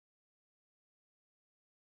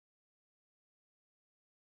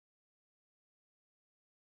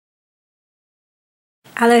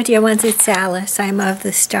Hello dear ones, it's Alice. I'm of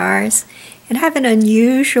the stars and I have an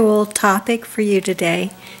unusual topic for you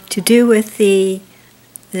today to do with the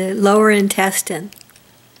lower intestine,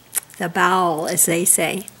 the bowel as they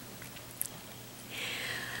say.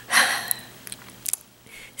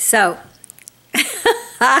 So,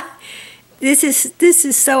 this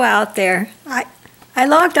is so out there. I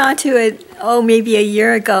logged onto it, maybe a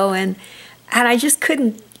year ago and I just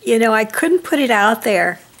couldn't, I couldn't put it out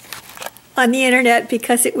there on the internet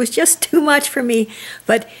because it was just too much for me.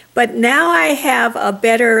 But now I have a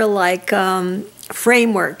better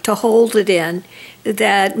framework to hold it in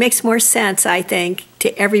that makes more sense, I think,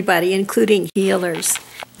 to everybody, including healers.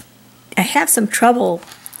 I have some trouble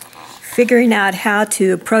figuring out how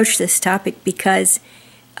to approach this topic because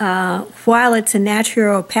while it's a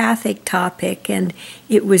naturopathic topic and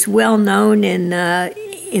it was well known in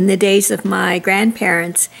the days of my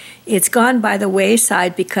grandparents, it's gone by the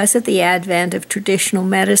wayside because of the advent of traditional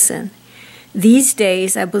medicine. These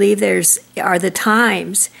days, I believe are the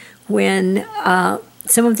times when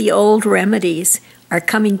some of the old remedies are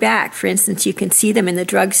coming back. For instance, you can see them in the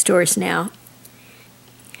drugstores now.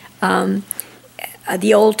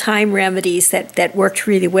 The old-time remedies that worked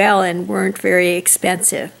really well and weren't very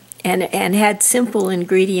expensive and had simple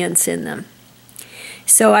ingredients in them.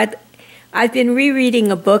 So I've been rereading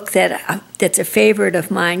a book that's a favorite of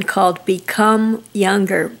mine called Become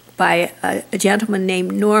Younger by a gentleman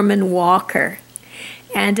named Norman Walker.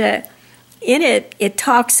 And in it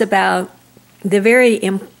talks about the very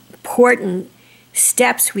important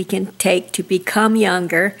steps we can take to become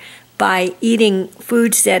younger by eating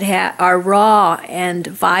foods that are raw and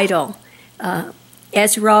vital,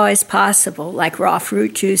 as raw as possible, like raw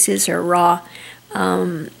fruit juices or raw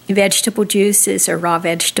vegetable juices or raw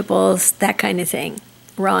vegetables, that kind of thing,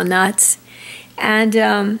 raw nuts.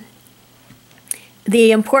 And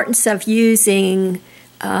the importance of using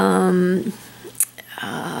some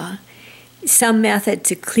method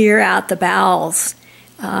to clear out the bowels,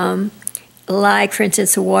 like, for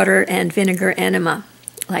instance, a water and vinegar enema,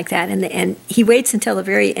 like that. And he waits until the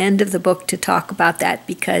very end of the book to talk about that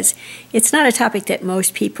because it's not a topic that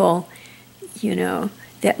most people,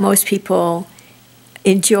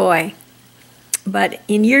 enjoy. But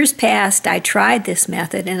in years past, I tried this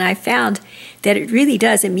method and I found that it really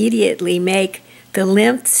does immediately make the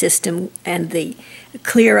lymph system and the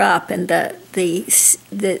clear up and the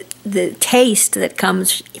taste that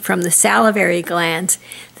comes from the salivary glands,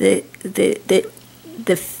 the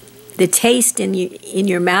taste in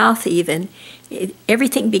your mouth even,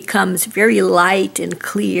 everything becomes very light and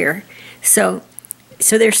clear. So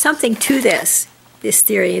there's something to this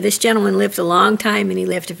theory. This gentleman lived a long time and he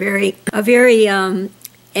lived a very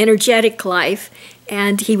energetic life,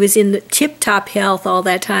 and he was in the tip-top health all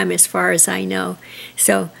that time as far as I know.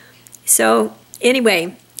 So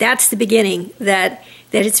anyway, that's the beginning, that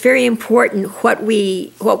it's very important what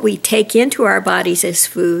we take into our bodies as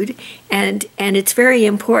food, and it's very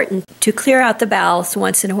important to clear out the bowels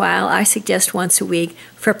once in a while. I suggest once a week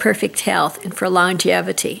for perfect health and for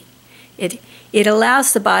longevity. It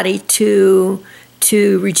allows the body to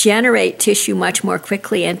regenerate tissue much more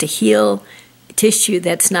quickly and to heal tissue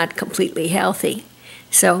that's not completely healthy.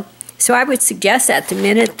 So I would suggest that the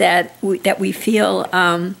minute that we feel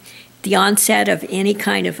the onset of any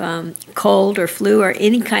kind of cold or flu or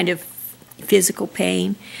any kind of physical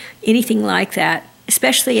pain, anything like that,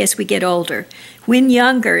 especially as we get older. When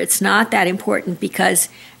younger, it's not that important because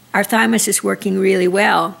our thymus is working really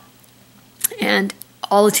well and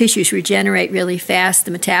all the tissues regenerate really fast,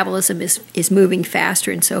 the metabolism is moving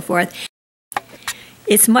faster and so forth.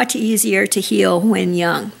 It's much easier to heal when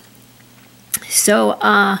young. So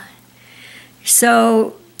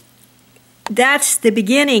that's the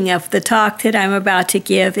beginning of the talk that I'm about to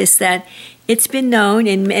give, is that it's been known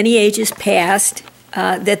in many ages past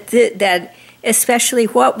that especially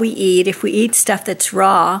what we eat, if we eat stuff that's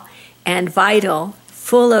raw and vital,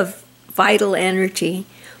 full of vital energy,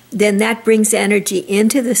 then that brings energy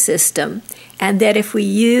into the system, and that if we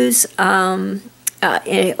use a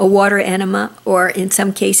water enema, or in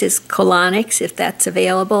some cases colonics, if that's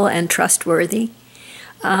available and trustworthy,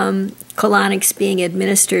 colonics being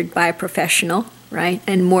administered by a professional, right,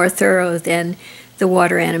 and more thorough than the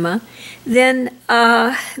water enema, then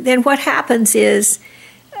what happens is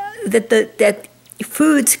that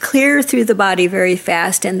foods clear through the body very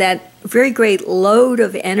fast, and that very great load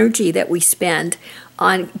of energy that we spend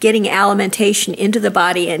on getting alimentation into the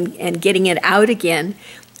body and getting it out again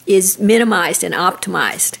is minimized and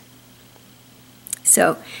optimized.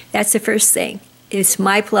 So that's the first thing. It's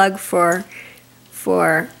my plug for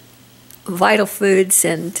vital foods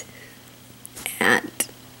and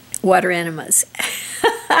water enemas.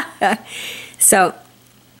 So,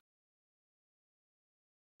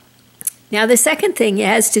 now the second thing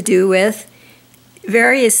has to do with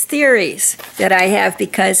various theories that I have,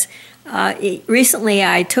 because recently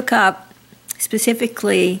I took up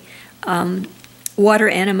specifically water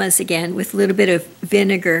enemas again with a little bit of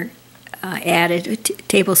vinegar added, a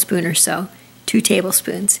tablespoon or so, 2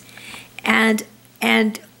 tablespoons. And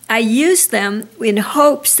I used them in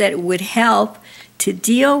hopes that it would help to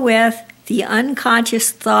deal with the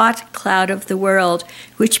unconscious thought cloud of the world,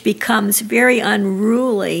 which becomes very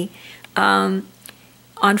unruly on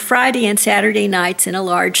Friday and Saturday nights in a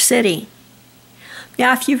large city.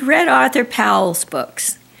 Now, if you've read Arthur Powell's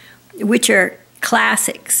books, which are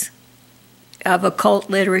classics of occult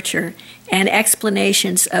literature and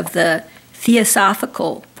explanations of the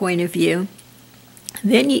theosophical point of view,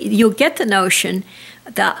 then you'll get the notion,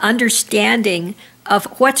 the understanding of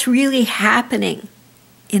what's really happening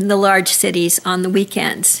in the large cities on the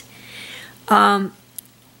weekends.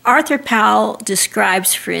 Arthur Powell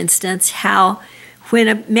describes, for instance, how when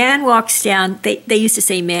a man walks down, they used to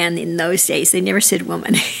say man in those days, they never said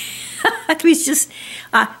woman. It was just,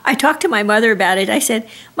 I talked to my mother about it. I said,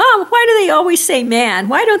 Mom, why do they always say man?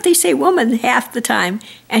 Why don't they say woman half the time?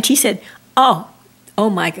 And she said, oh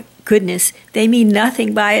my goodness, they mean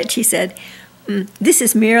nothing by it. She said, this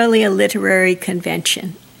is merely a literary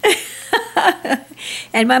convention.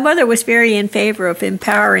 And my mother was very in favor of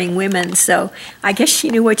empowering women, so I guess she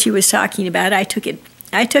knew what she was talking about. I took it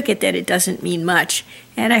that it doesn't mean much,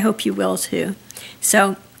 and I hope you will too.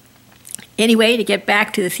 So anyway, to get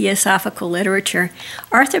back to the theosophical literature,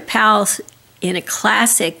 Arthur Powell, in a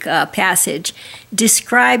classic passage,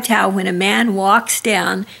 described how when a man walks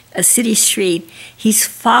down a city street, he's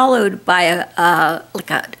followed by a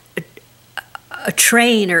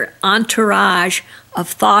train or entourage of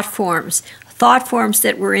thought forms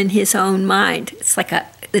that were in his own mind. It's like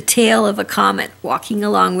the tail of a comet walking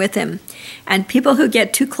along with him. And people who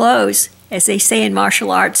get too close, as they say in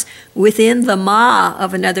martial arts, within the maw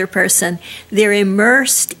of another person, they're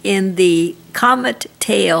immersed in the comet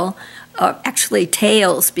tail, or actually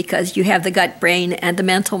tails, because you have the gut brain and the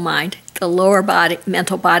mental mind, the lower body,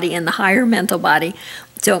 mental body, and the higher mental body.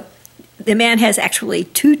 So the man has actually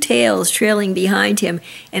 2 tails trailing behind him,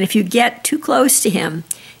 and if you get too close to him,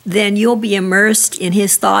 then you'll be immersed in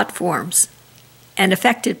his thought forms and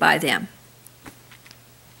affected by them.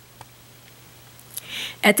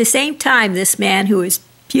 At the same time, this man who is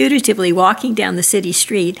putatively walking down the city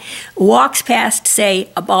street walks past, say,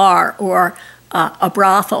 a bar or a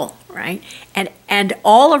brothel, right? And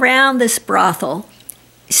all around this brothel,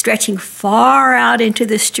 stretching far out into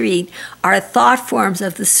the street, are thought forms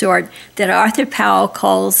of the sort that Arthur Powell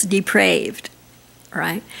calls depraved,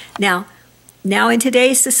 right? Now in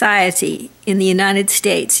today's society, in the United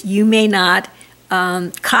States, you may not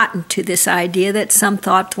cotton to this idea that some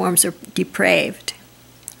thought forms are depraved.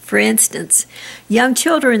 For instance, young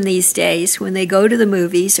children these days, when they go to the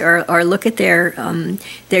movies or look at their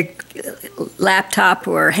laptop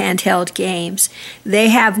or handheld games, they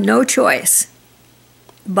have no choice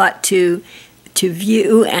but to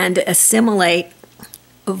view and assimilate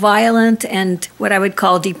violent and what I would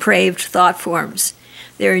call depraved thought forms.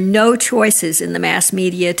 There are no choices in the mass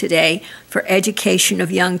media today for education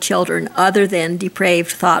of young children other than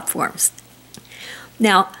depraved thought forms.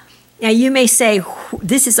 Now you may say,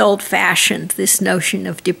 this is old-fashioned. This notion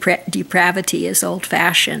of depravity is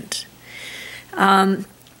old-fashioned. But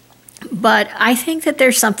I think that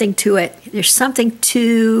there's something to it. There's something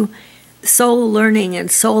to soul learning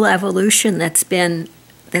and soul evolution that's been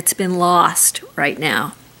lost right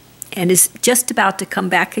now and is just about to come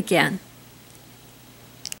back again.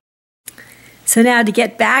 So now to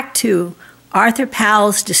get back to Arthur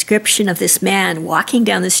Powell's description of this man walking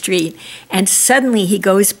down the street, and suddenly he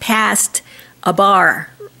goes past a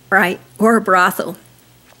bar, right, or a brothel,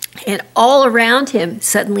 and all around him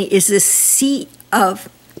suddenly is this sea of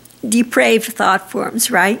depraved thought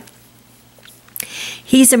forms, right?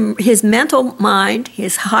 His mental mind,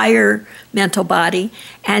 his higher mental body,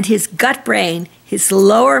 and his gut brain, his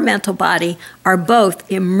lower mental body, are both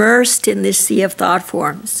immersed in this sea of thought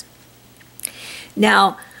forms.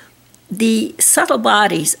 Now, the subtle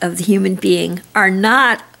bodies of the human being are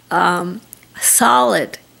not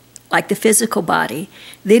solid like the physical body.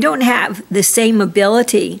 They don't have the same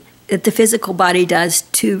ability that the physical body does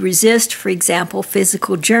to resist, for example,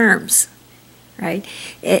 physical germs, right?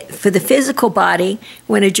 For the physical body,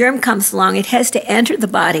 when a germ comes along, it has to enter the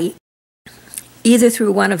body either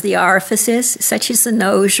through one of the orifices, such as the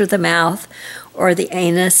nose or the mouth, or the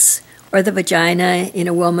anus, or the vagina in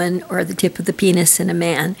a woman, or the tip of the penis in a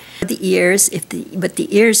man. The ears, but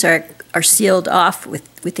the ears are are sealed off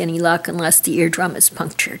with any luck unless the eardrum is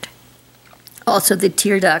punctured. Also, the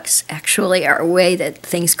tear ducts actually are a way that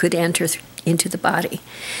things could enter into the body.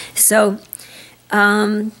 So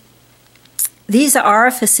these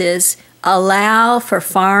orifices allow for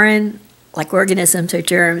foreign, like organisms or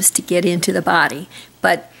germs, to get into the body,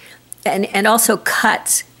 and also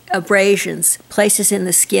cuts, abrasions, places in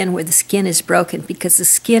the skin where the skin is broken, because the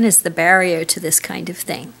skin is the barrier to this kind of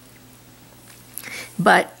thing.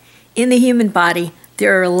 But in the human body,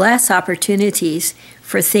 there are less opportunities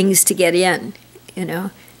for things to get in, you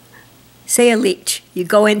know. Say a leech. You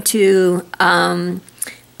go into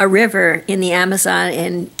a river in the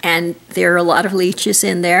Amazon, and there are a lot of leeches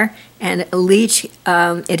in there, and a leech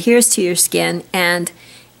adheres to your skin and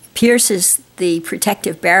pierces the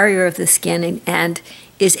protective barrier of the skin and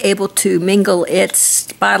is able to mingle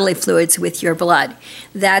its bodily fluids with your blood.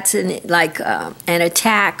 That's an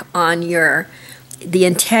attack on the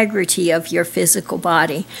integrity of your physical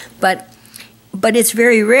body. But it's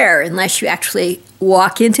very rare unless you actually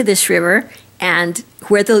walk into this river and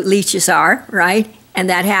where the leeches are, right? And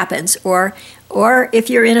that happens. Or if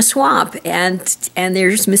you're in a swamp and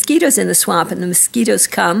there's mosquitoes in the swamp, and the mosquitoes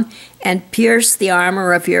come and pierce the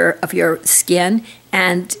armor of your skin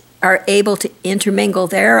and are able to intermingle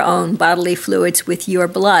their own bodily fluids with your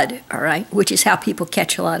blood, all right, which is how people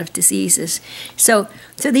catch a lot of diseases. So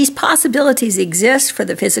these possibilities exist for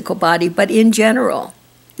the physical body, but in general,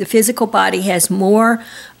 the physical body has more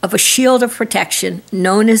of a shield of protection,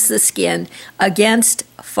 known as the skin, against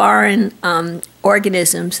foreign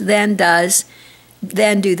organisms than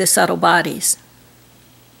do the subtle bodies.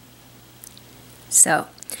 So,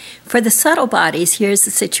 for the subtle bodies, here's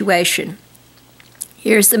the situation.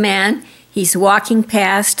 Here's the man. He's walking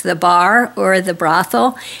past the bar or the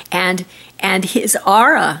brothel, and his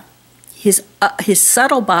aura, his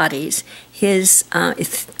subtle bodies, his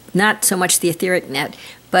not so much the etheric net,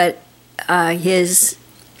 but his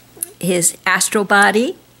astral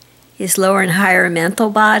body, his lower and higher mental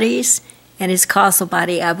bodies, and his causal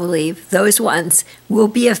body, I believe, those ones will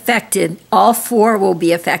be affected, all four will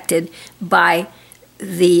be affected by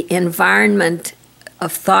the environment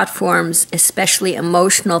of thought forms, especially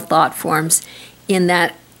emotional thought forms, in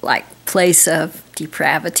that place of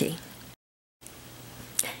depravity.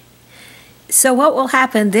 So what will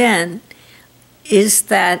happen then is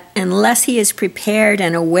that unless he is prepared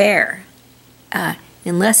and aware,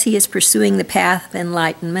 unless he is pursuing the path of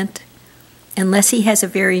enlightenment, unless he has a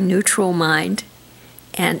very neutral mind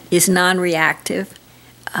and is non-reactive,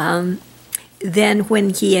 then when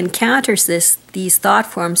he encounters these thought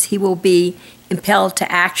forms, he will be impelled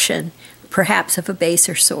to action, perhaps of a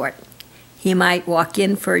baser sort. He might walk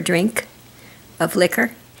in for a drink of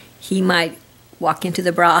liquor. He might walk into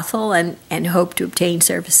the brothel and hope to obtain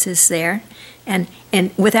services there. And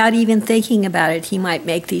without even thinking about it, he might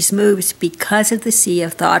make these moves because of the sea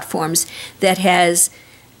of thought forms that has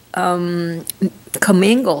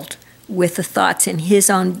commingled with the thoughts in his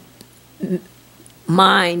own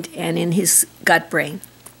mind and in his gut brain.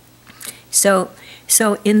 So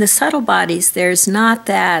in the subtle bodies, there's not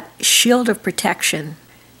that shield of protection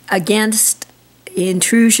against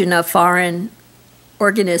intrusion of foreign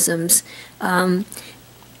organisms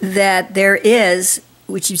that there is,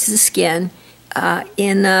 which is the skin,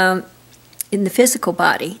 in the physical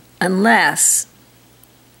body, unless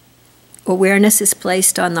awareness is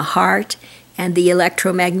placed on the heart and the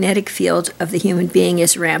electromagnetic field of the human being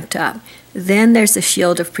is ramped up. Then there's a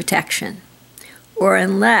shield of protection. Or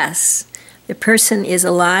unless the person is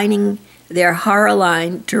aligning their heart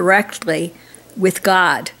line directly with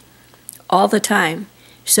God all the time,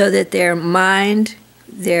 so that their mind,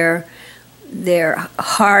 their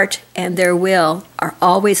heart, and their will are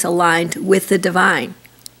always aligned with the divine,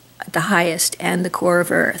 the highest, and the core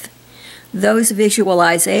of earth. Those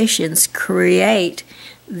visualizations create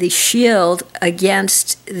the shield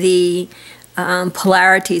against the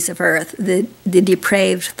polarities of earth, the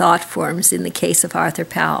depraved thought forms in the case of Arthur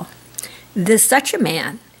Powell. Such a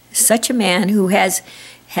man who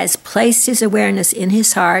has placed his awareness in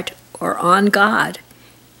his heart or on God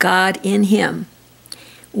in him,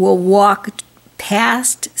 will walk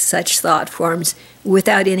past such thought forms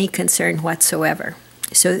without any concern whatsoever.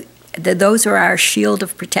 So those are our shield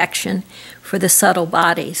of protection for the subtle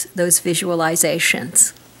bodies, those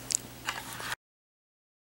visualizations.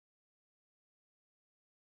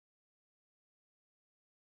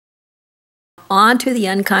 On to the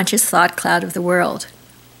unconscious thought cloud of the world.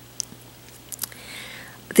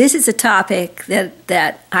 This is a topic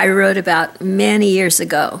that I wrote about many years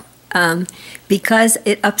ago because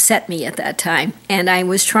it upset me at that time, and I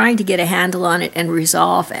was trying to get a handle on it and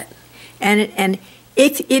resolve it. And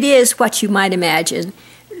It is what you might imagine,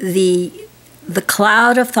 the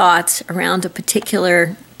cloud of thoughts around a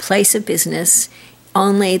particular place of business,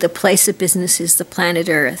 only the place of business is the planet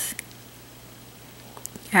Earth.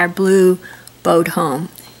 Our blue boat home,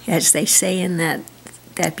 as they say in that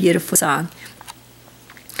beautiful song.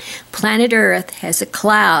 Planet Earth has a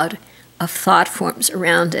cloud of thought forms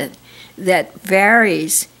around it that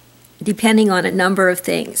varies depending on a number of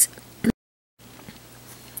things.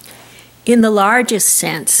 In the largest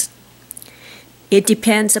sense, it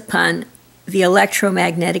depends upon the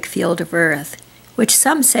electromagnetic field of Earth, which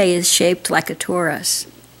some say is shaped like a torus.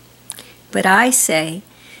 But I say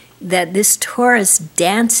that this torus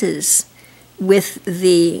dances with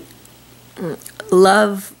the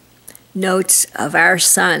love notes of our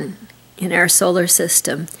sun in our solar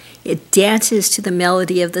system. It dances to the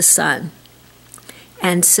melody of the sun.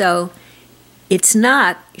 And so it's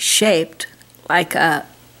not shaped like a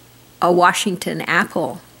Washington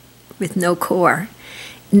apple with no core.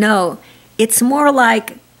 No, it's more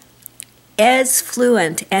like as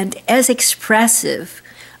fluent and as expressive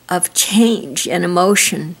of change and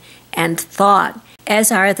emotion and thought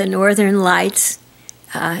as are the northern lights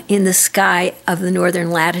in the sky of the northern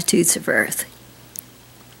latitudes of Earth.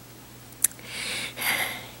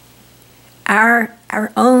 Our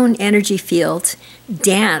own energy fields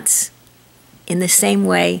dance in the same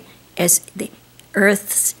way as the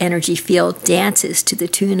Earth's energy field dances to the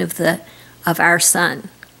tune of our sun.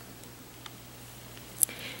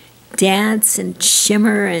 Dance and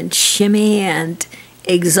shimmer and shimmy and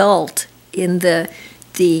exult in the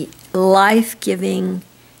life-giving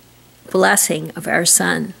blessing of our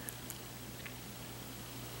sun.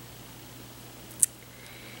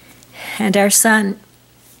 And our sun,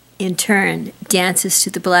 in turn, dances to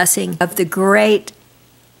the blessing of the great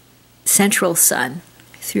central sun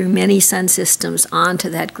through many sun systems onto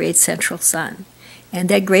that great central sun. And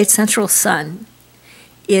that great central sun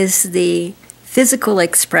is the physical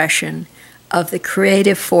expression of the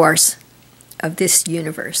creative force of this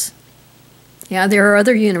universe. Yeah, there are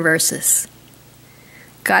other universes.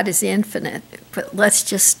 God is infinite, but let's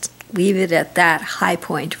just leave it at that high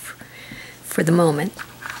point for the moment.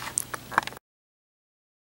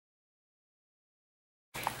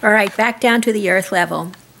 All right, back down to the Earth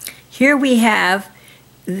level. Here we have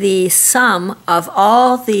the sum of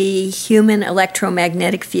all the human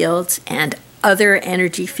electromagnetic fields and other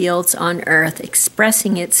energy fields on Earth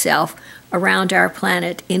expressing itself around our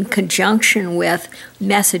planet in conjunction with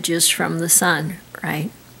messages from the sun,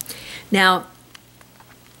 right? Now,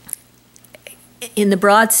 in the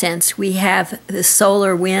broad sense, we have the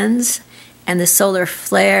solar winds and the solar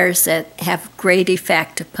flares that have great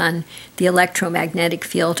effect upon the electromagnetic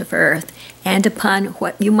field of Earth and upon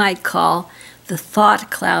what you might call the thought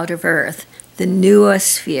cloud of Earth, the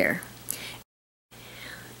noosphere.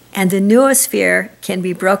 And the noosphere can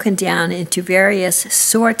be broken down into various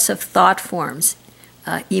sorts of thought forms,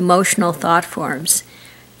 emotional thought forms.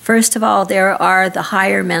 First of all, there are the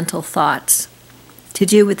higher mental thoughts to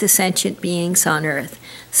do with the sentient beings on Earth,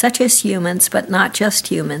 such as humans, but not just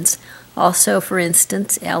humans. Also, for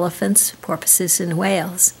instance, elephants, porpoises, and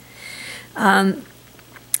whales. And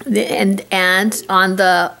on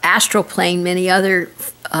the astral plane, many other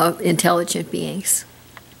intelligent beings.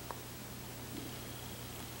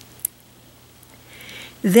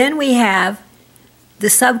 Then we have the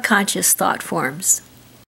subconscious thought forms.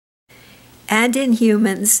 And in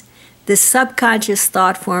humans, the subconscious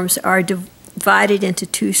thought forms are divided into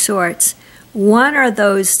two sorts. One are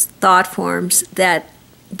those thought forms that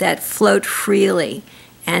float freely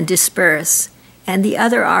and disperse, and the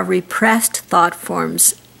other are repressed thought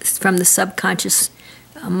forms from the subconscious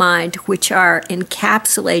mind, which are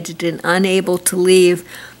encapsulated and unable to leave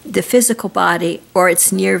the physical body or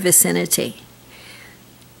its near vicinity.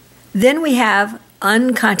 Then we have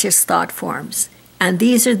unconscious thought forms, and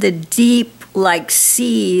these are the deep, like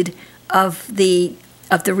seed of the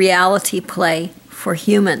reality play for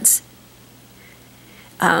humans.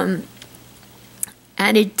 And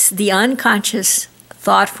it's the unconscious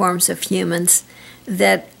thought forms of humans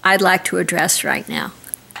that I'd like to address right now.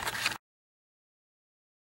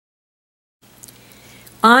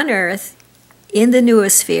 On Earth, in the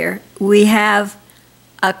noosphere, we have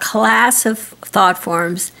a class of thought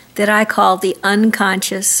forms that I call the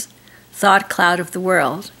unconscious thought cloud of the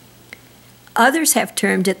world. Others have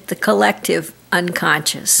termed it the collective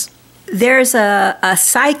unconscious. There's a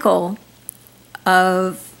cycle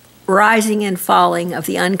of rising and falling of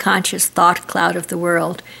the unconscious thought cloud of the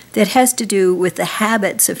world that has to do with the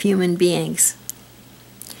habits of human beings.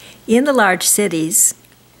 In the large cities,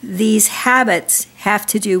 these habits have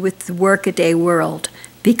to do with the workaday world,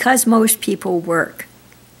 because most people work,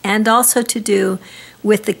 and also to do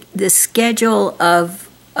with the schedule of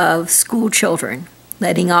school children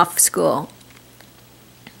letting off school.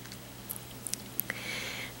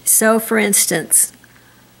 So, for instance,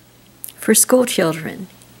 for school children,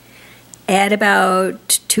 at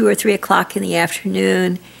about 2 or 3 o'clock in the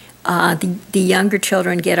afternoon, the younger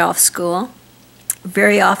children get off school.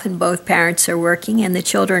 Very often both parents are working, and the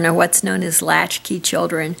children are what's known as latchkey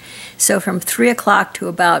children. So from 3 o'clock to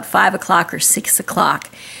about 5 o'clock or 6 o'clock,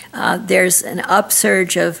 there's an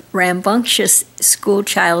upsurge of rambunctious school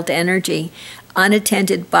child energy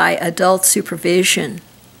unattended by adult supervision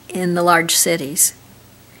in the large cities.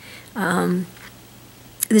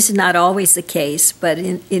 This is not always the case, but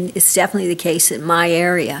it's definitely the case in my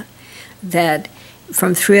area, that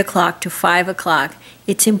from 3 o'clock to 5 o'clock,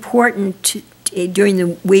 it's important during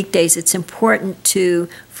the weekdays, it's important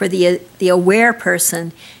for the aware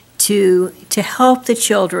person to help the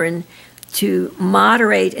children to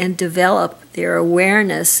moderate and develop their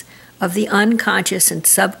awareness of the unconscious and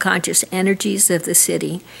subconscious energies of the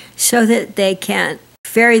city, so that they can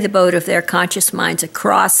ferry the boat of their conscious minds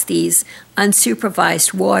across these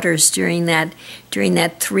unsupervised waters during that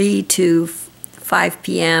 3 to 5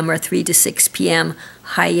 p.m. or 3 to 6 p.m.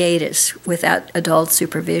 hiatus without adult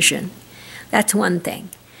supervision. That's one thing.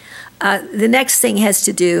 The next thing has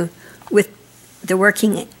to do with the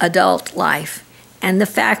working adult life and the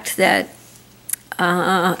fact that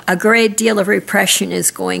a great deal of repression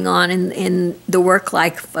is going on in the work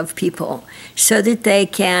life of people, so that they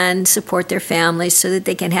can support their families, so that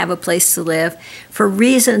they can have a place to live for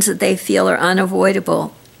reasons that they feel are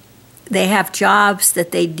unavoidable. They have jobs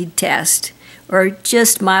that they detest or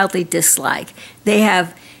just mildly dislike. They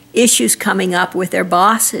have issues coming up with their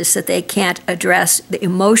bosses that they can't address, the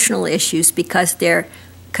emotional issues, because they're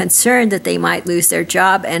concerned that they might lose their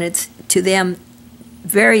job, and it's to them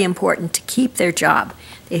very important to keep their job.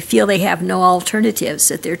 They feel they have no alternatives,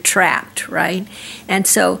 that they're trapped, right? And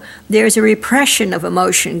so there's a repression of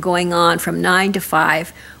emotion going on from 9 to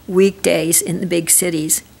 5 weekdays in the big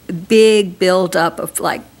cities. A big buildup of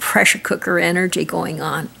like pressure cooker energy going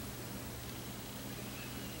on.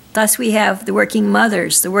 Thus we have the working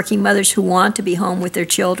mothers who want to be home with their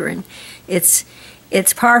children. It's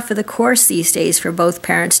par for the course these days for both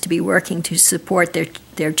parents to be working to support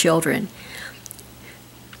their children.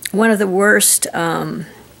 One of the worst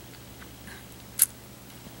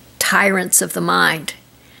tyrants of the mind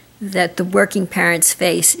that the working parents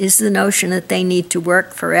face is the notion that they need to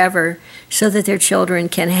work forever so that their children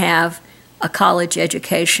can have a college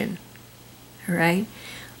education, all right?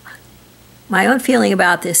 My own feeling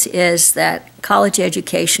about this is that college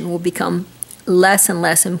education will become less and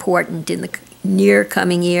less important in the near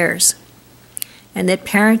coming years, and that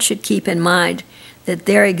parents should keep in mind that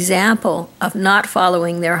their example of not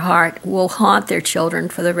following their heart will haunt their children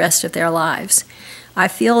for the rest of their lives. I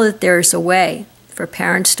feel that there's a way for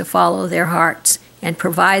parents to follow their hearts and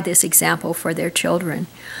provide this example for their children.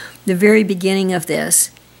 The very beginning of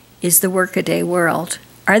this is the workaday world.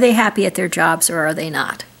 Are they happy at their jobs or are they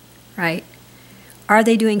not, right? Are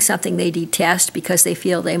they doing something they detest because they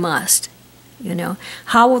feel they must? You know,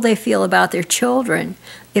 how will they feel about their children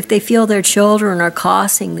if they feel their children are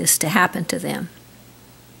causing this to happen to them?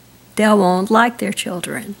 They won't like their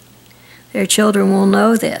children. Their children will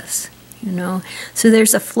know this, you know. So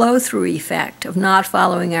there's a flow-through effect of not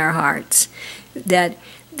following our hearts that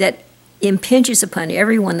impinges upon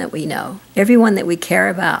everyone that we know, everyone that we care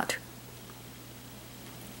about.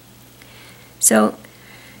 So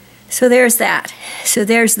there's that. So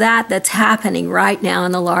there's that's happening right now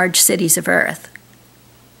in the large cities of Earth.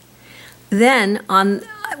 Then on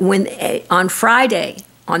Friday,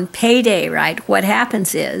 on payday, right, what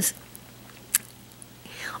happens is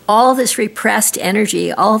all this repressed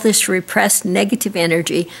energy, all this repressed negative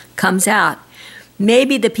energy comes out.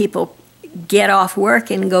 Maybe the people get off work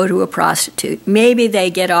and go to a prostitute. Maybe they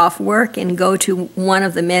get off work and go to one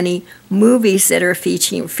of the many movies that are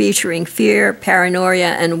featuring fear,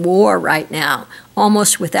 paranoia, and war right now,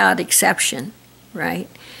 almost without exception, right?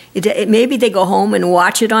 Maybe they go home and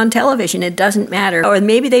watch it on television. It doesn't matter. Or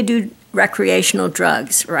maybe they do recreational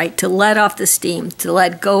drugs, right, to let off the steam, to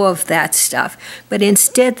let go of that stuff. But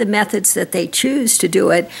instead, the methods that they choose to do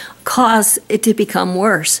it cause it to become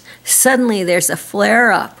worse. Suddenly, there's a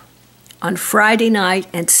flare-up on Friday night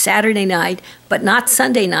and Saturday night, but not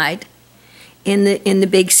Sunday night, in the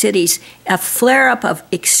big cities, a flare-up of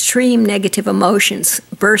extreme negative emotions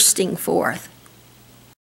bursting forth.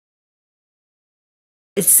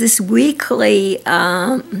 It's this weekly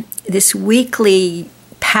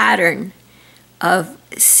pattern of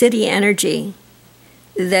city energy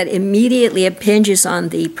that immediately impinges on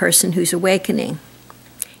the person who's awakening.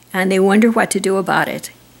 And they wonder what to do about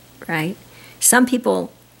it, right? Some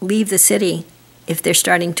people leave the city if they're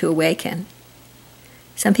starting to awaken.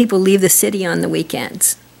 Some people leave the city on the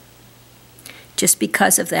weekends just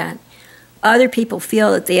because of that. Other people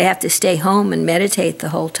feel that they have to stay home and meditate the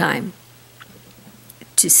whole time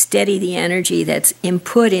to steady the energy that's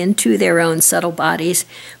input into their own subtle bodies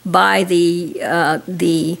by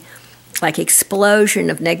the like explosion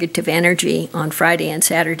of negative energy on Friday and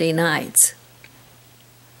Saturday nights.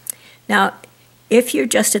 Now, if you're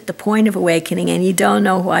just at the point of awakening and you don't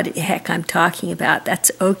know what the heck I'm talking about,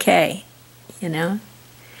 that's okay, you know?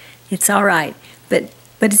 It's all right. But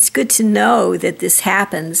it's good to know that this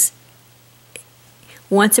happens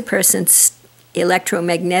once a person's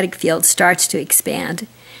electromagnetic field starts to expand,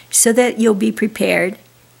 so that you'll be prepared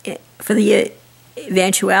for the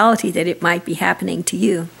eventuality that it might be happening to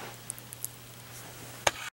you.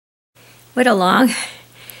 What a long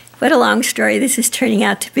story this is turning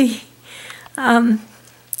out to be.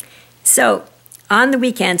 So on the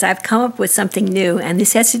weekends, I've come up with something new, and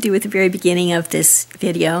this has to do with the very beginning of this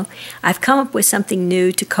video. I've come up with something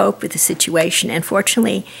new to cope with the situation, and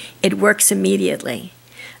fortunately, it works immediately.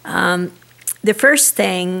 The first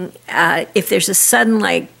thing, if there's a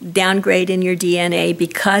sudden downgrade in your DNA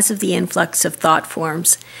because of the influx of thought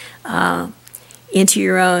forms into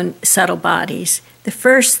your own subtle bodies, the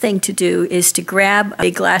first thing to do is to grab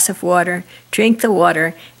a glass of water, drink the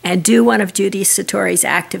water, and do one of Judy Satori's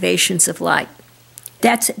activations of light.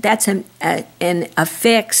 That's a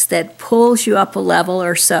fix that pulls you up a level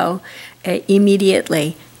or so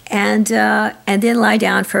immediately, and then lie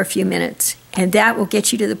down for a few minutes. And that will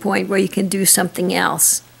get you to the point where you can do something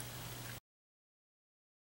else.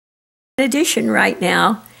 In addition, right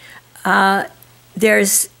now,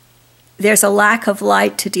 there's a lack of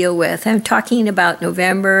light to deal with. I'm talking about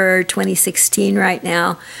November 2016 right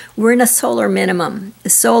now. We're in a solar minimum. The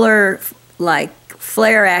solar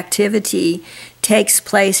flare activity takes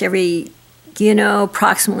place every,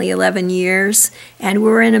 approximately 11 years, and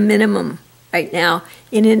we're in a minimum right now,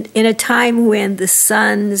 in a time when the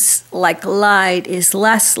sun's light is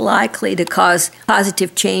less likely to cause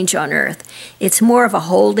positive change on Earth. It's more of a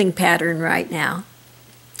holding pattern right now.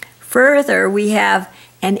 Further, we have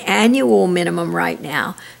an annual minimum right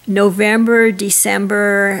now. November,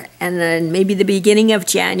 December, and then maybe the beginning of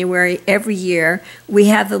January every year, we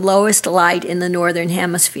have the lowest light in the northern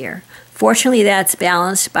hemisphere. Fortunately, that's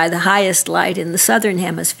balanced by the highest light in the southern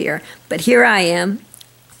hemisphere. But here I am.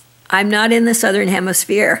 I'm not in the southern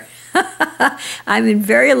hemisphere. I'm in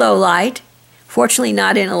very low light. Fortunately,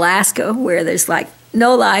 not in Alaska, where there's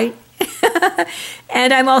no light.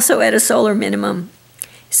 And I'm also at a solar minimum.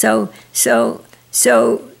 So the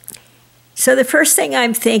first thing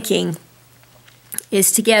I'm thinking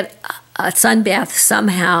is to get a sun bath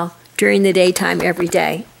somehow during the daytime every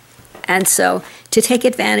day. And so to take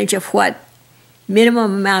advantage of what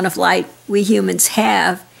minimum amount of light we humans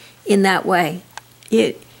have in that way.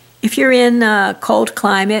 If you're in a cold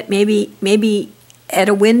climate, maybe at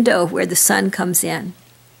a window where the sun comes in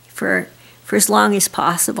for as long as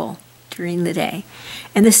possible during the day.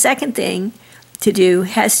 And the second thing to do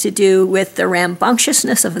has to do with the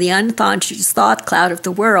rambunctiousness of the unconscious thought cloud of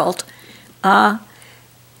the world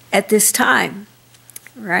at this time,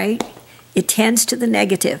 right? It tends to the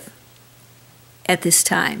negative at this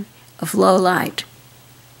time of low light.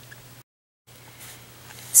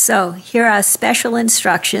 So here are special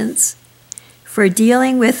instructions for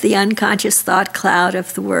dealing with the unconscious thought cloud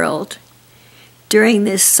of the world during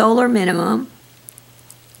this solar minimum,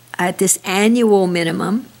 at this annual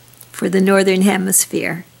minimum for the northern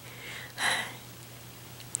hemisphere.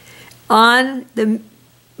 On the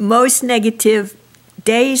most negative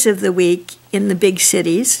days of the week in the big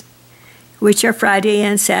cities, which are Friday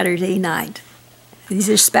and Saturday night. These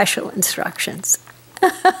are special instructions.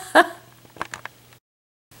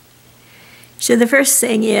 So the first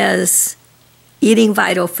thing is eating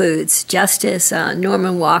vital foods, just as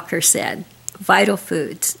Norman Walker said, vital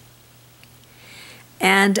foods.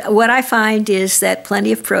 And what I find is that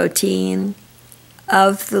plenty of protein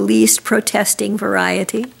of the least protesting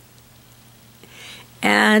variety,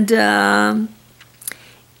 and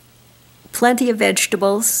plenty of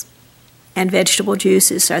vegetables, and vegetable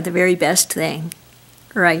juices are the very best thing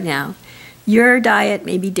right now. Your diet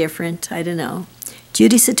may be different, I don't know.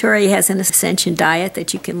 Judy Satori has an Ascension diet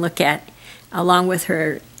that you can look at along with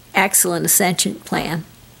her excellent Ascension plan.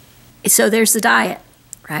 So there's the diet,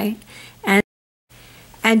 right?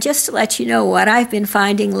 And just to let you know, what I've been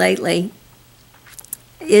finding lately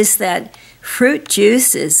is that fruit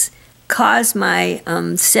juices cause my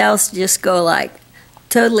cells to just go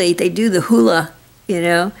totally, they do the hula, you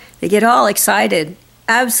know. They get all excited,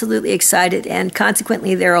 absolutely excited, and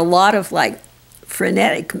consequently there are a lot of like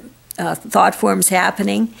frenetic thought forms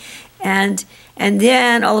happening, and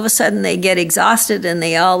then all of a sudden they get exhausted and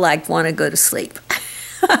they all like want to go to sleep.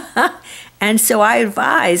 And so I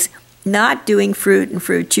advise not doing fruit and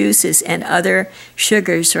fruit juices and other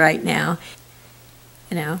sugars right now.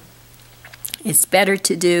 You know, it's better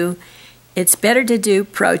to do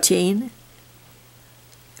protein,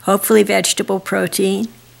 hopefully vegetable protein,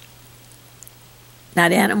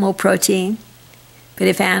 not animal protein, but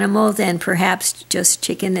if animal, then perhaps just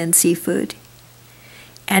chicken and seafood.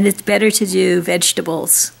 And it's better to do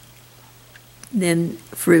vegetables than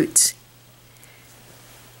fruits.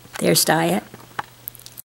 There's diet.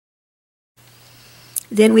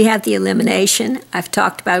 Then we have the elimination. I've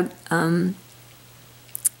talked about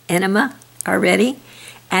enema already.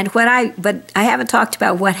 But I haven't talked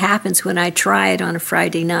about what happens when I try it on a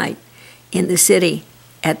Friday night in the city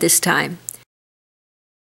at this time.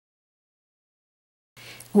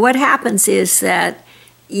 What happens is that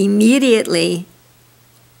immediately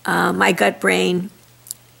my gut brain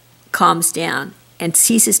calms down and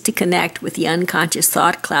ceases to connect with the unconscious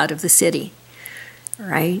thought cloud of the city,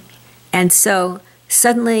 right? And so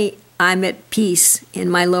suddenly I'm at peace in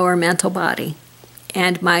my lower mental body,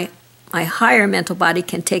 and my higher mental body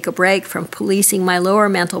can take a break from policing my lower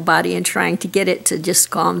mental body and trying to get it to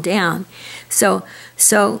just calm down. So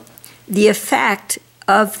the effect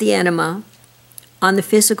of the enema on the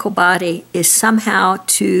physical body is somehow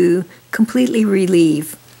to completely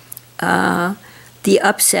relieve the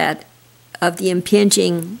upset of the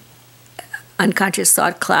impinging unconscious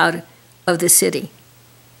thought cloud of the city.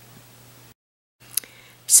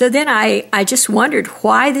 So then I just wondered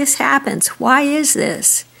why this happens. Why is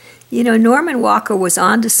this? You know, Norman Walker was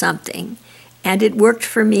onto something, and it worked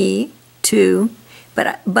for me too.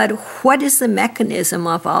 But what is the mechanism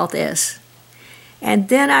of all this? And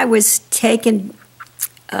then I was taken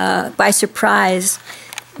by surprise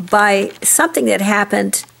by something that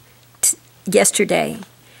happened yesterday.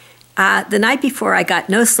 The night before, I got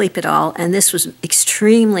no sleep at all, and this was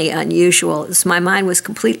extremely unusual. My mind was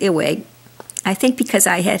completely awake. I think because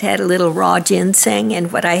I had had a little raw ginseng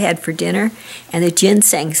and what I had for dinner, and the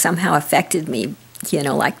ginseng somehow affected me, you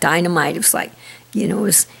know, like dynamite. It was like, you know,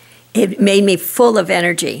 it made me full of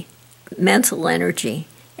energy, mental energy,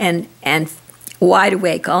 and wide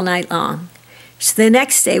awake all night long. So the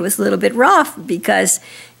next day was a little bit rough because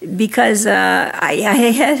I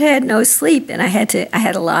had no sleep, and I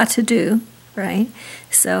had a lot to do, right?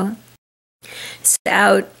 So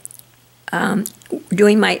out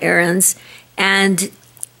doing my errands, and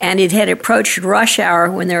it had approached rush hour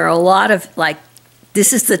when there are a lot of, like,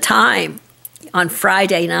 this is the time on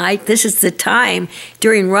Friday night. This is the time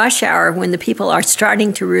during rush hour when the people are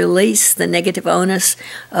starting to release the negative onus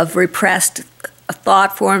of repressed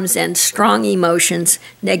thought forms and strong emotions,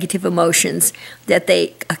 negative emotions that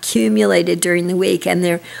they accumulated during the week.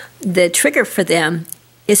 And the trigger for them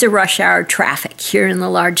is a rush hour traffic here in the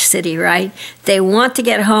large city, right? They want to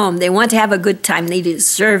get home. They want to have a good time. They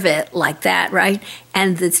deserve it like that, right?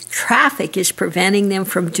 And the traffic is preventing them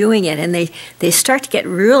from doing it. And they start to get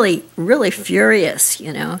really, really furious,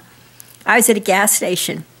 you know. I was at a gas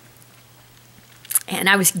station, and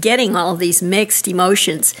I was getting all of these mixed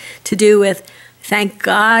emotions to do with, thank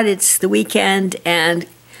God it's the weekend, and,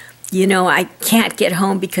 you know, I can't get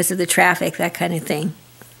home because of the traffic, that kind of thing.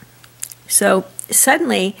 So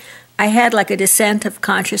suddenly, I had like a descent of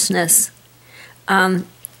consciousness.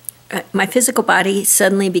 My physical body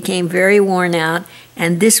suddenly became very worn out,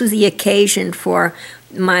 and this was the occasion for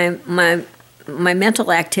my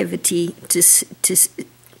mental activity to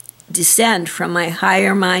descend from my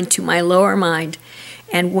higher mind to my lower mind.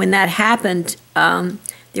 And when that happened,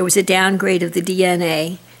 there was a downgrade of the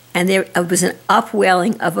DNA, and there was an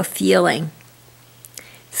upwelling of a feeling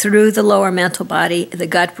through the lower mental body, the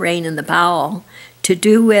gut, brain, and the bowel, to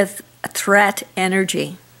do with threat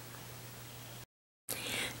energy.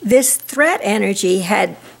 This threat energy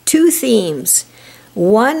had two themes.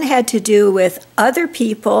 One had to do with other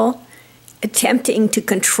people attempting to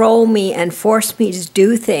control me and force me to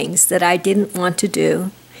do things that I didn't want to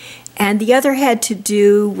do. And the other had to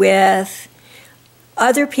do with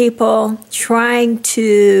other people trying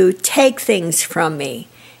to take things from me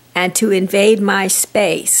and to invade my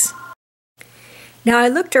space. Now, I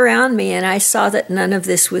looked around me and I saw that none of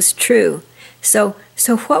this was true. So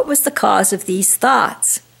what was the cause of these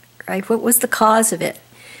thoughts, right? What was the cause of it?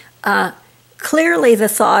 Clearly, the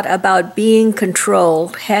thought about being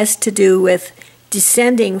controlled has to do with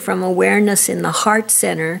descending from awareness in the heart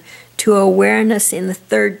center to awareness in the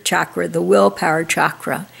third chakra, the willpower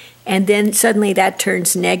chakra. And then suddenly that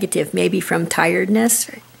turns negative, maybe from tiredness.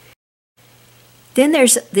 Then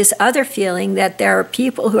there's this other feeling that there are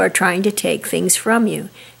people who are trying to take things from you.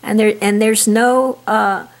 And there's no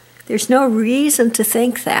reason to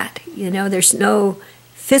think that. There's no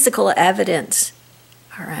physical evidence.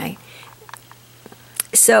 All right.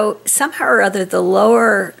 So somehow or other, the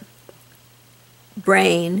lower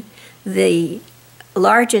brain, the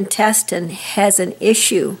large intestine, has an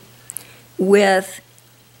issue with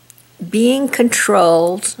being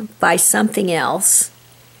controlled by something else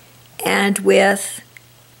and with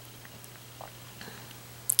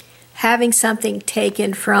having something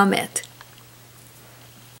taken from it.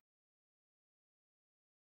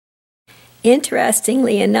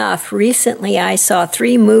 Interestingly enough, recently I saw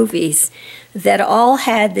 3 movies that all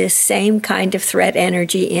had this same kind of threat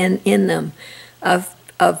energy in them, of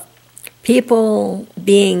people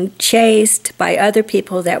being chased by other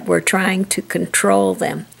people that were trying to control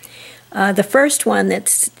them. The first one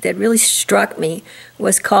that really struck me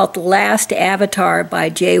was called The Last Avatar by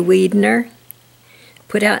Jay Weidner,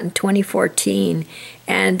 put out in 2014.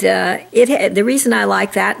 And the reason I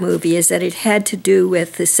like that movie is that it had to do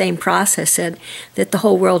with the same process that the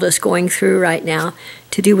whole world is going through right now,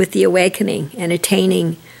 to do with the awakening and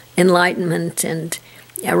attaining enlightenment and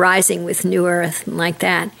arising with new earth and like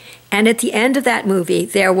that. And at the end of that movie,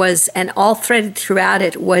 there was, and all threaded throughout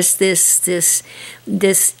it, was this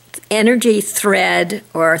energy thread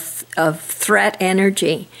of threat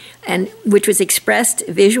energy, and which was expressed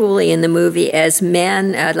visually in the movie as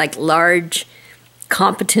men, like large,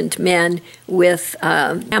 competent men with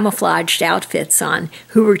camouflaged outfits on,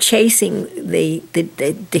 who were chasing the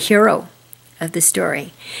hero of the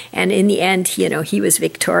story. And in the end, he was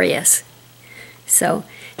victorious. So,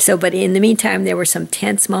 but in the meantime, there were some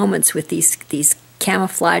tense moments with these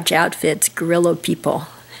camouflage outfits, guerrilla people.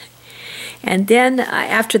 And then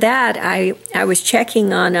after that, I was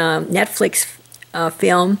checking on a Netflix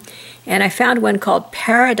film, and I found one called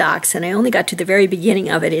Paradox, and I only got to the very beginning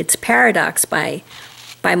of it. It's Paradox by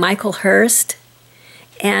Michael Hurst.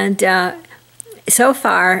 And so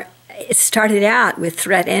far, it started out with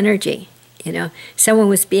threat energy. Someone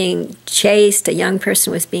was being chased, a young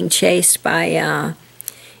person was being chased by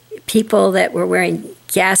people that were wearing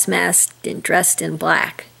gas masks and dressed in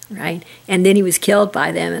black. Right, and then he was killed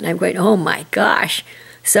by them, and I'm going, oh my gosh!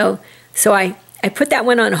 So I put that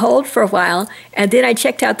one on hold for a while, and then I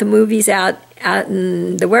checked out the movies out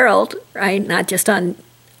in the world, right, not just on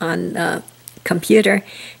computer,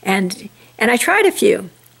 and I tried a few.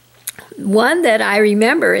 One that I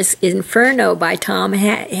remember is Inferno by Tom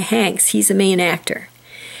Hanks. He's the main actor,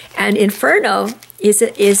 and Inferno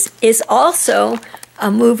is also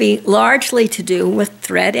a movie largely to do with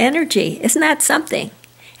threat energy. Isn't that something?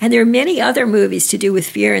 And there are many other movies to do with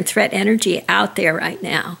fear and threat energy out there right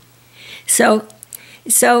now. So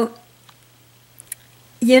the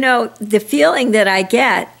feeling that I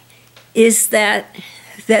get is that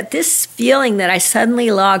this feeling that I suddenly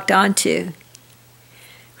logged onto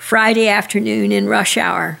Friday afternoon in rush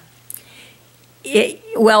hour,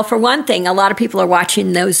 well, for one thing, a lot of people are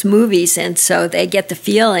watching those movies, and so they get the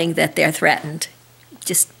feeling that they're threatened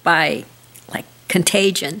just by, like,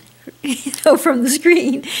 contagion. From the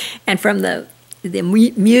screen, and from the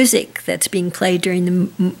music that's being played during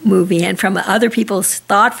the movie, and from other people's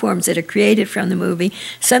thought forms that are created from the movie.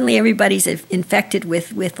 Suddenly everybody's infected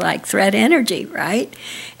with like threat energy, right?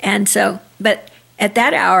 And so, but at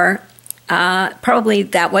that hour, probably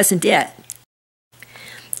that wasn't it.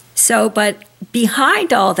 So, but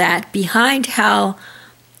behind all that, behind how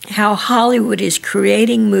Hollywood is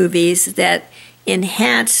creating movies that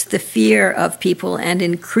enhance the fear of people and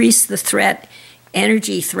increase the threat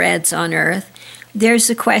energy threads on Earth, there's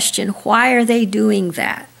the question, why are they doing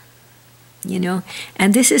that?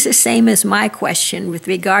 And this is the same as my question with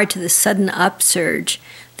regard to the sudden upsurge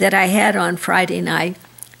that I had on Friday night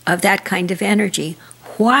of that kind of energy.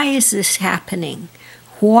 Why is this happening?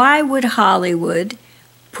 Why would Hollywood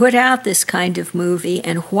put out this kind of movie,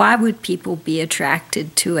 and why would people be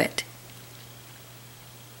attracted to it?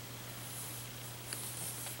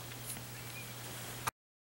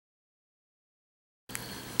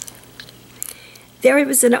 There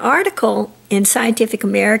was an article in Scientific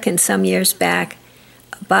American some years back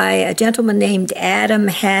by a gentleman named Adam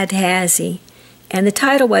Hadhazy, and the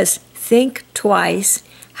title was Think Twice,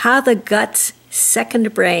 How the Gut's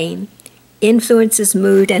Second Brain Influences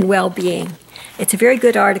Mood and Well-Being. It's a very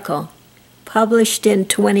good article, published in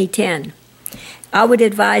 2010. I would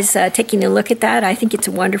advise taking a look at that. I think it's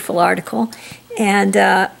a wonderful article, and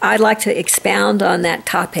I'd like to expound on that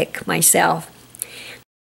topic myself.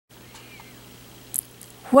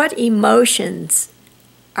 what emotions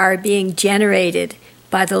are being generated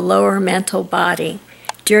by the lower mental body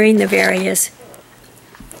during the various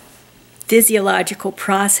physiological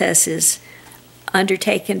processes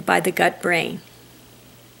undertaken by the gut brain.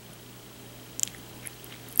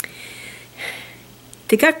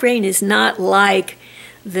 The gut brain is not like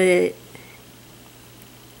the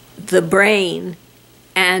brain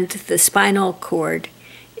and the spinal cord,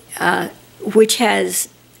 which has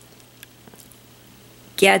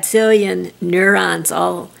gazillion neurons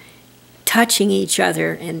all touching each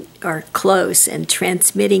other and are close and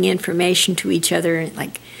transmitting information to each other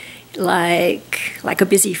like a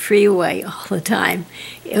busy freeway all the time,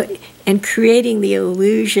 and creating the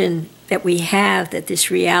illusion that we have that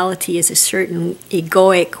this reality is a certain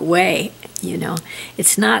egoic way.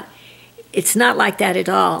 It's not like that at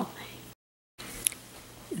all.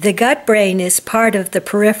 The gut brain is part of the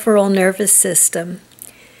peripheral nervous system,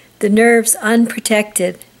 the nerves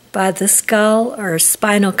unprotected by the skull or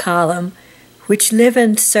spinal column, which live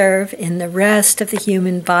and serve in the rest of the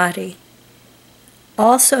human body.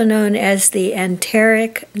 Also known as the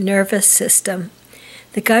enteric nervous system,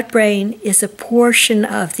 the gut brain is a portion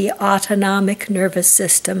of the autonomic nervous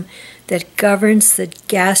system that governs the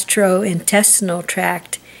gastrointestinal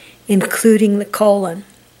tract, including the colon.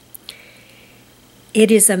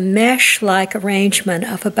 It is a mesh-like arrangement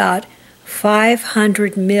of about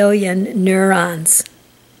 500 million neurons.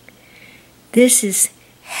 This is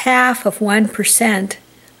half of 1%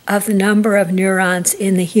 of the number of neurons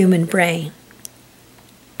in the human brain.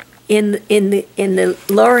 In the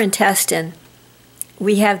lower intestine,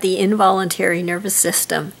 we have the involuntary nervous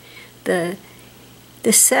system, the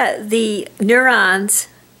neurons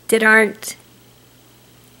that aren't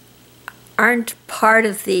part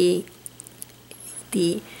of the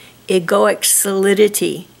egoic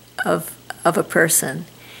solidity of a person.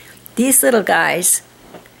 These little guys,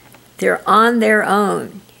 they're on their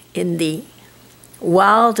own in the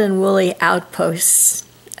wild and woolly outposts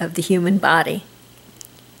of the human body,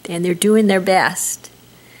 and they're doing their best.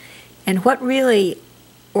 And what really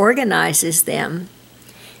organizes them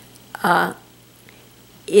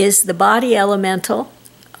is the body elemental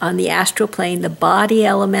on the astral plane, the body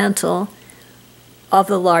elemental of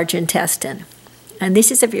the large intestine. And this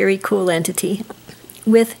is a very cool entity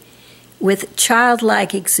with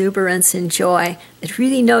childlike exuberance and joy that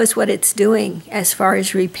really knows what it's doing as far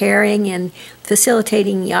as repairing and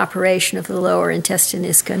facilitating the operation of the lower intestine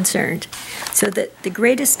is concerned. So that the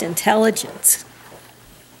greatest intelligence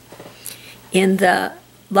in the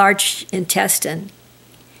large intestine,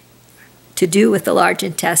 to do with the large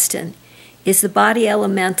intestine, is the body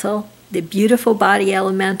elemental, the beautiful body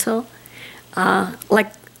elemental,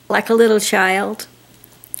 like a little child,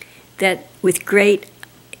 that with great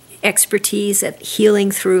expertise at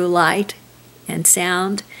healing through light and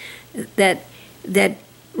sound, that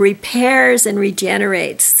repairs and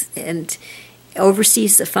regenerates and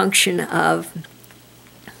oversees the function of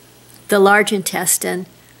the large intestine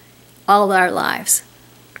all our lives,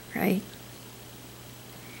 right?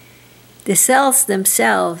 The cells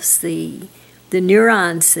themselves, the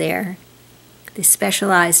neurons there, the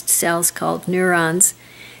specialized cells called neurons,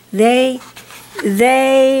 they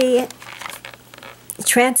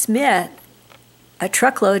transmit a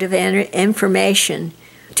truckload of information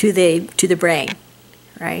to the brain,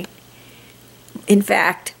 right? In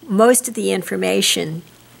fact, most of the information,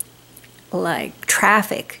 like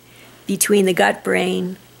traffic between the gut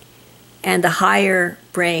brain and the higher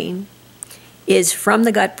brain, is from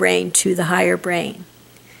the gut brain to the higher brain.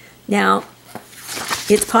 Now,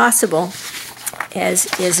 it's possible, as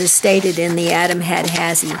is stated in the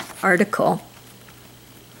Hadhazy article,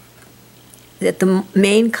 that the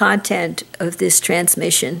main content of this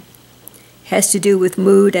transmission has to do with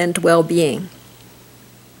mood and well-being.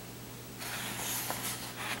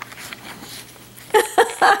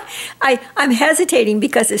 I'm hesitating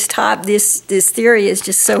because this theory is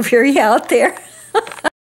just so very out there.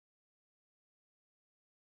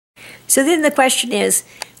 So then the question is,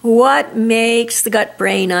 what makes the gut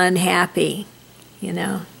brain unhappy?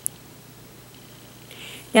 Now,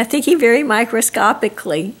 thinking very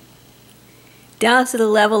microscopically, down to the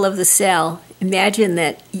level of the cell, imagine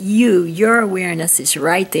that your awareness is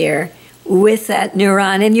right there with that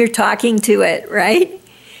neuron and you're talking to it, right?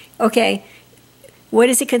 Okay, what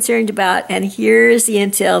is it concerned about? And here's the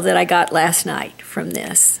intel that I got last night from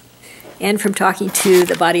this and from talking to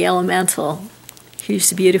the body elemental.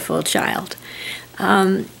 Here's a beautiful child.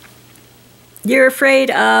 You're afraid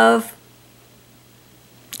of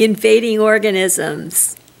invading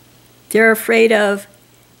organisms. They're afraid of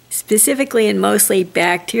specifically and mostly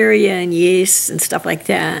bacteria and yeasts and stuff like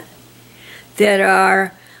that, that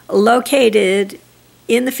are located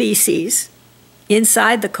in the feces,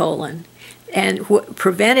 inside the colon, and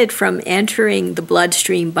prevented from entering the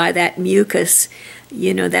bloodstream by that mucus,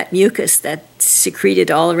 that mucus that's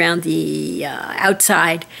secreted all around the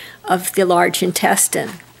outside of the large intestine.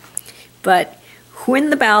 But when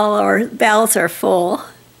the bowels are full,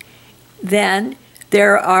 then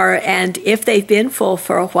there are, and if they've been full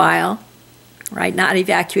for a while, right, not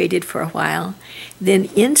evacuated for a while, then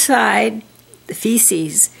inside the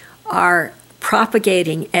feces are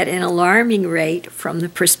propagating at an alarming rate from the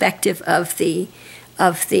perspective of the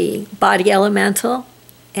body elemental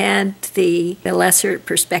and the lesser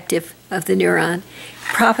perspective of the neuron,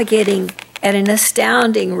 propagating at an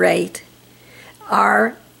astounding rate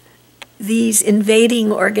are these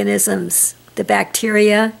invading organisms, the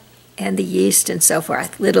bacteria and the yeast and so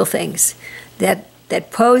forth, little things that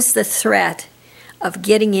pose the threat of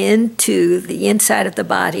getting into the inside of the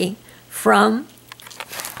body from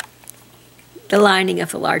the lining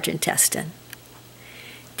of the large intestine.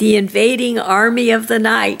 The invading army of the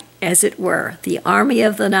night, as it were, the army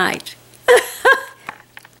of the night.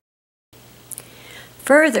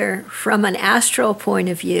 Further, from an astral point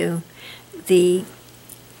of view, the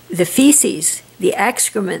feces, the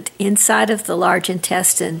excrement inside of the large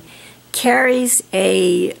intestine carries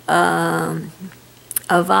a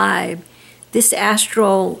vibe. The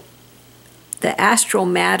astral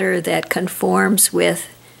matter that conforms with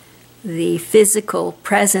the physical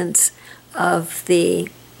presence of the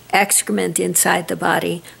excrement inside the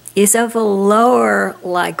body is of a lower,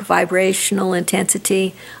 vibrational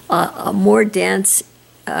intensity, a more dense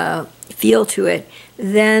feel to it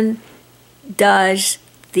than does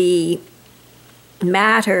the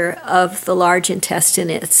matter of the large intestine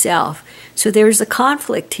itself. So there's a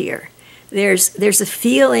conflict here. There's a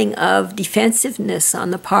feeling of defensiveness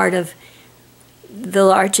on the part of the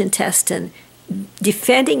large intestine,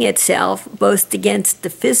 defending itself both against the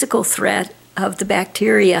physical threat of the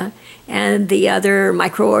bacteria and the other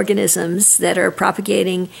microorganisms that are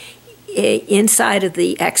propagating inside of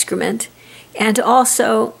the excrement, and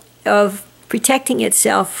also of protecting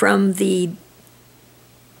itself from the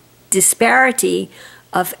disparity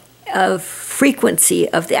of frequency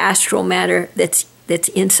of the astral matter that's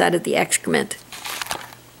inside of the excrement.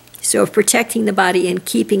 So of protecting the body and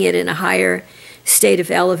keeping it in a higher state of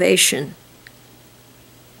elevation.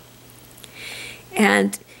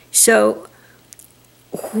 And so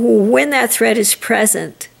when that threat is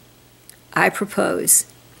present, I propose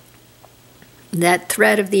that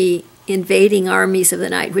threat of the invading armies of the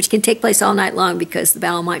night, which can take place all night long because the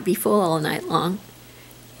bowel might be full all night long,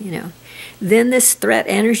 then this threat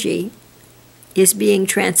energy is being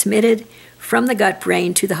transmitted from the gut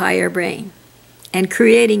brain to the higher brain and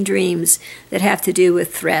creating dreams that have to do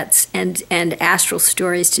with threats and astral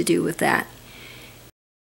stories to do with that.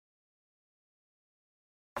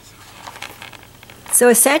 So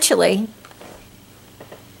essentially,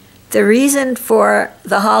 the reason for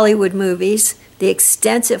the Hollywood movies, the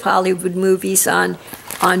extensive Hollywood movies on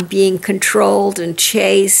being controlled and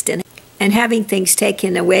chased and having things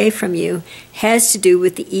taken away from you, has to do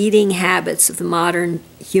with the eating habits of the modern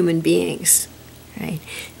human beings. Right?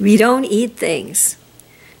 We don't eat things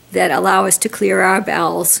that allow us to clear our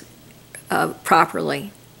bowels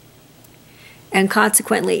properly. And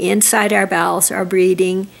consequently, inside our bowels are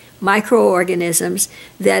breeding microorganisms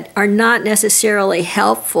that are not necessarily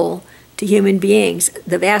helpful to human beings.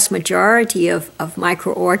 The vast majority of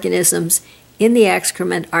microorganisms in the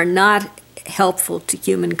excrement are not helpful to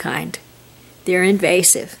humankind. They're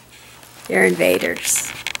invasive. They're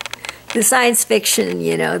invaders. The science fiction,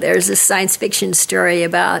 there's a science fiction story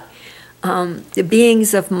about the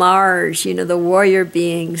beings of Mars, the warrior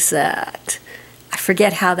beings that, I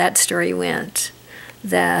forget how that story went,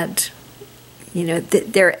 that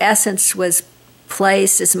their essence was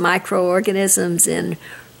placed as microorganisms in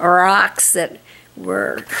rocks that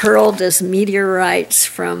were hurled as meteorites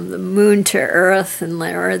from the moon to Earth, and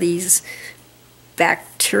there are these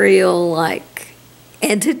bacterial-like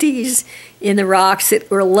entities in the rocks that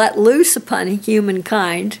were let loose upon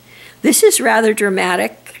humankind. This is rather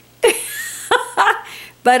dramatic,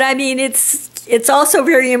 but I mean, it's also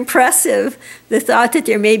very impressive, the thought that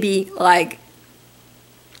there may be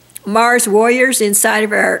Mars warriors inside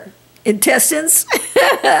of our intestines.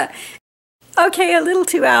 Okay, a little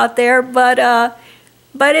too out there, but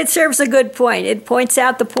it serves a good point. It points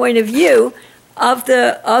out the point of view of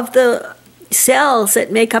the cells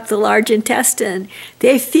that make up the large intestine.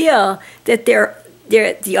 They feel that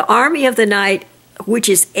the army of the night, which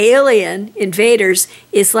is alien invaders,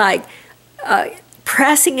 is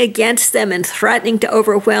pressing against them and threatening to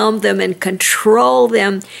overwhelm them and control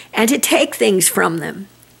them and to take things from them.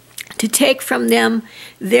 to take from them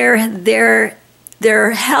their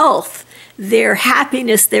health, their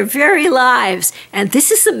happiness, their very lives. And this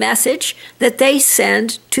is the message that they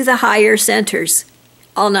send to the higher centers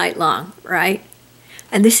all night long, right?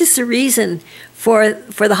 And this is the reason for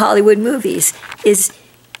the Hollywood movies is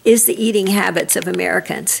the eating habits of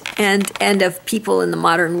Americans and of people in the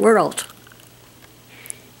modern world.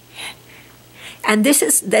 And this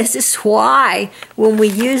is why when we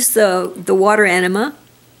use the water enema,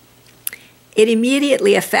 it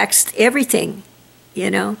immediately affects everything,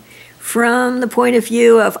 from the point of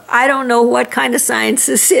view of, I don't know what kind of science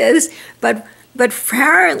this is, but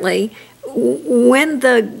apparently when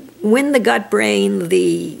the gut brain,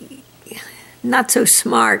 the not so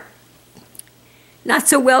smart, not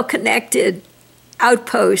so well connected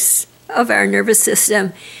outposts of our nervous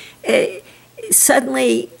system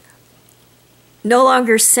suddenly no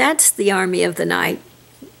longer sense the army of the night,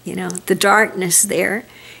 the darkness there,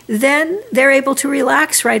 then they're able to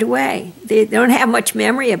relax right away. They don't have much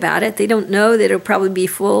memory about it. They don't know that it'll probably be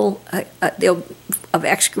full of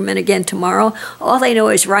excrement again tomorrow. All they know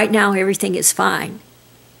is right now everything is fine.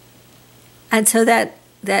 And so that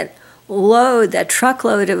load, that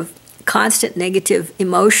truckload of constant negative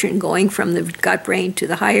emotion going from the gut brain to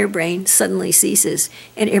the higher brain suddenly ceases,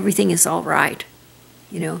 and everything is all right.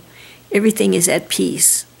 Everything is at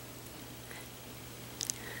peace.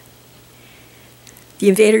 The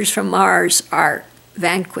invaders from Mars are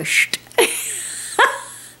vanquished.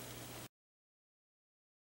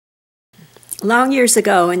 Long years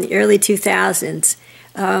ago, in the early 2000s,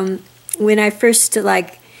 when I first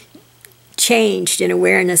changed in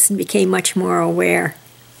awareness and became much more aware,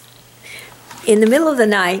 in the middle of the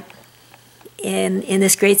night, in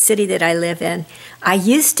this great city that I live in, I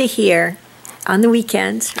used to hear, on the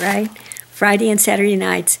weekends, right, Friday and Saturday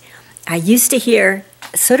nights, I used to hear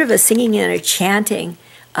sort of a singing and a chanting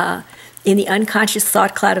in the unconscious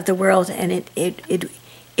thought cloud of the world, and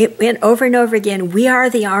it went over and over again, we are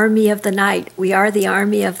the army of the night, we are the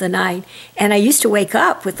army of the night. And I used to wake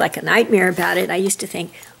up with a nightmare about it. I used to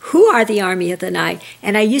think, who are the army of the night?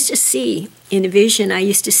 And I used to see, in a vision, I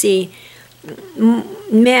used to see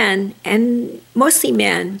men, and mostly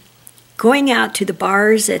men, going out to the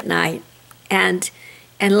bars at night and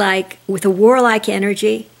with a warlike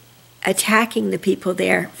energy, attacking the people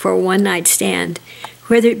there for a one-night stand,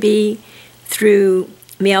 whether it be through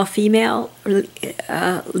male-female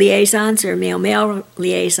liaisons or male-male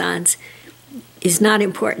liaisons, is not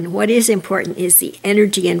important. What is important is the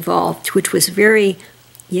energy involved, which was very,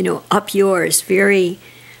 up yours, very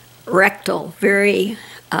rectal, very,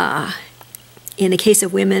 in the case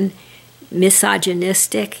of women,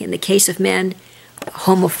 misogynistic, in the case of men,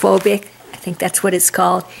 homophobic. I think that's what it's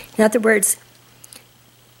called. In other words,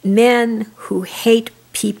 men who hate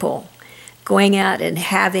people going out and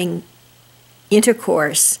having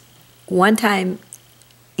intercourse, one-time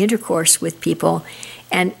intercourse with people,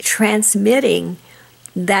 and transmitting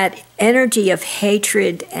that energy of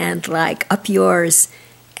hatred and up yours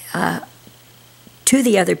to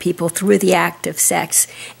the other people through the act of sex.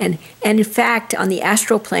 And in fact, on the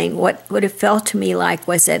astral plane, what it felt to me like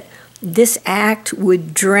was that this act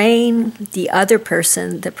would drain the other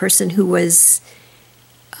person, the person who was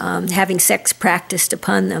having sex practiced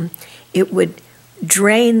upon them. It would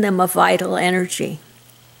drain them of vital energy.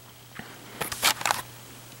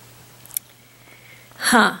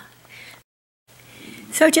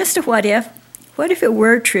 So just a what if? What if it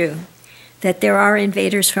were true that there are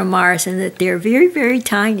invaders from Mars and that they're very, very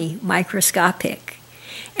tiny, microscopic,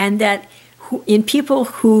 and that in people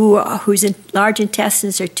whose large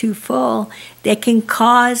intestines are too full, they can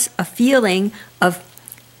cause a feeling of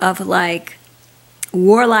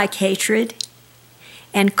warlike hatred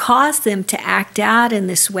and cause them to act out in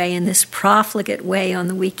this way, in this profligate way on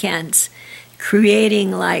the weekends,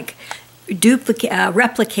 creating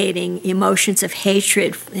replicating emotions of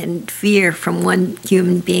hatred and fear from one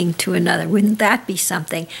human being to another. Wouldn't that be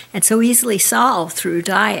something? And so easily solved through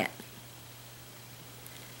diet.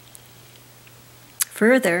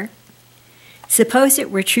 Further, suppose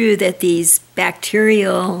it were true that these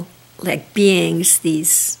bacterial beings,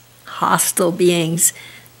 these hostile beings,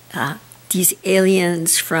 these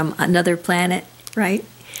aliens from another planet, right,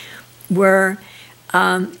 were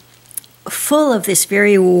full of this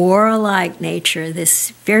very warlike nature,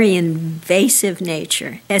 this very invasive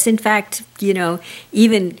nature, as in fact,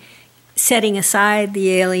 even setting aside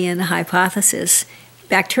the alien hypothesis,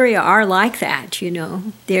 bacteria are like that,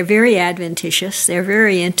 They're very adventitious. They're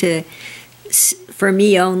very into, for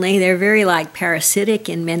me only, they're very parasitic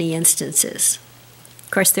in many instances.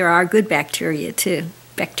 Of course, there are good bacteria, too,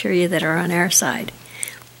 bacteria that are on our side.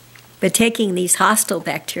 But taking these hostile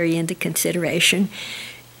bacteria into consideration,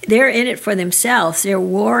 they're in it for themselves. They're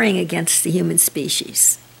warring against the human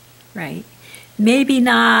species, right? Maybe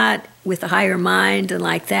not with a higher mind and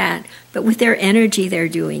like that, but with their energy they're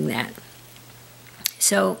doing that.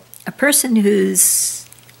 So a person whose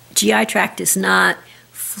GI tract is not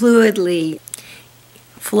fluidly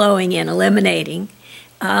flowing and eliminating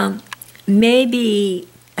may be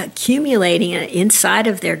accumulating inside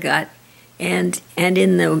of their gut, and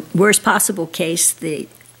in the worst possible case, the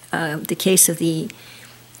case of the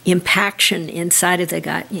impaction inside of the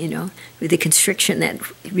gut, with the constriction that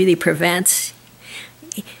really prevents.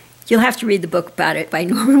 You'll have to read the book about it by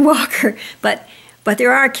Norman Walker, but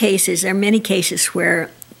there are many cases where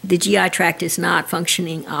the GI tract is not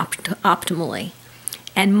functioning optimally.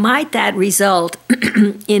 And might that result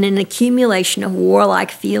in an accumulation of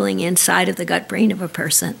warlike feeling inside of the gut brain of a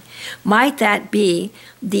person? Might that be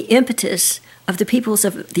the impetus of the peoples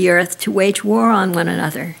of the earth to wage war on one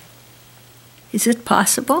another? Is it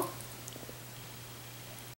possible?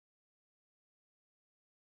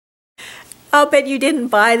 I'll bet you didn't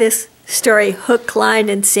buy this story hook, line,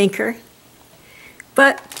 and sinker.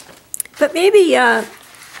 But maybe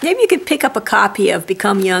you could pick up a copy of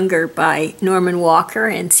Become Younger by Norman Walker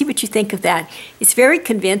and see what you think of that. It's very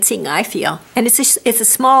convincing, I feel. And it's a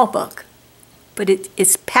small book, but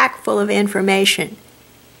it's packed full of information.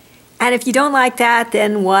 And if you don't like that,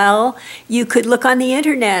 then, well, you could look on the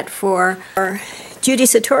internet for Judy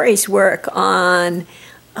Satori's work on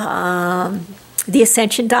the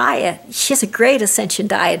Ascension diet. She has a great Ascension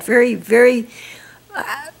diet, very, very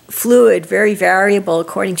fluid, very variable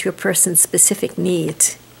according to a person's specific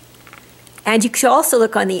needs. And you could also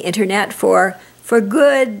look on the internet for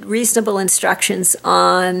good, reasonable instructions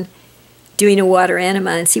on doing a water enema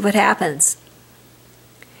and see what happens.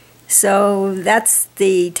 So that's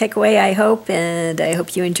the takeaway, I hope, and I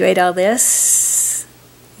hope you enjoyed all this.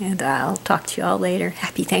 And I'll talk to you all later.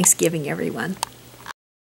 Happy Thanksgiving, everyone.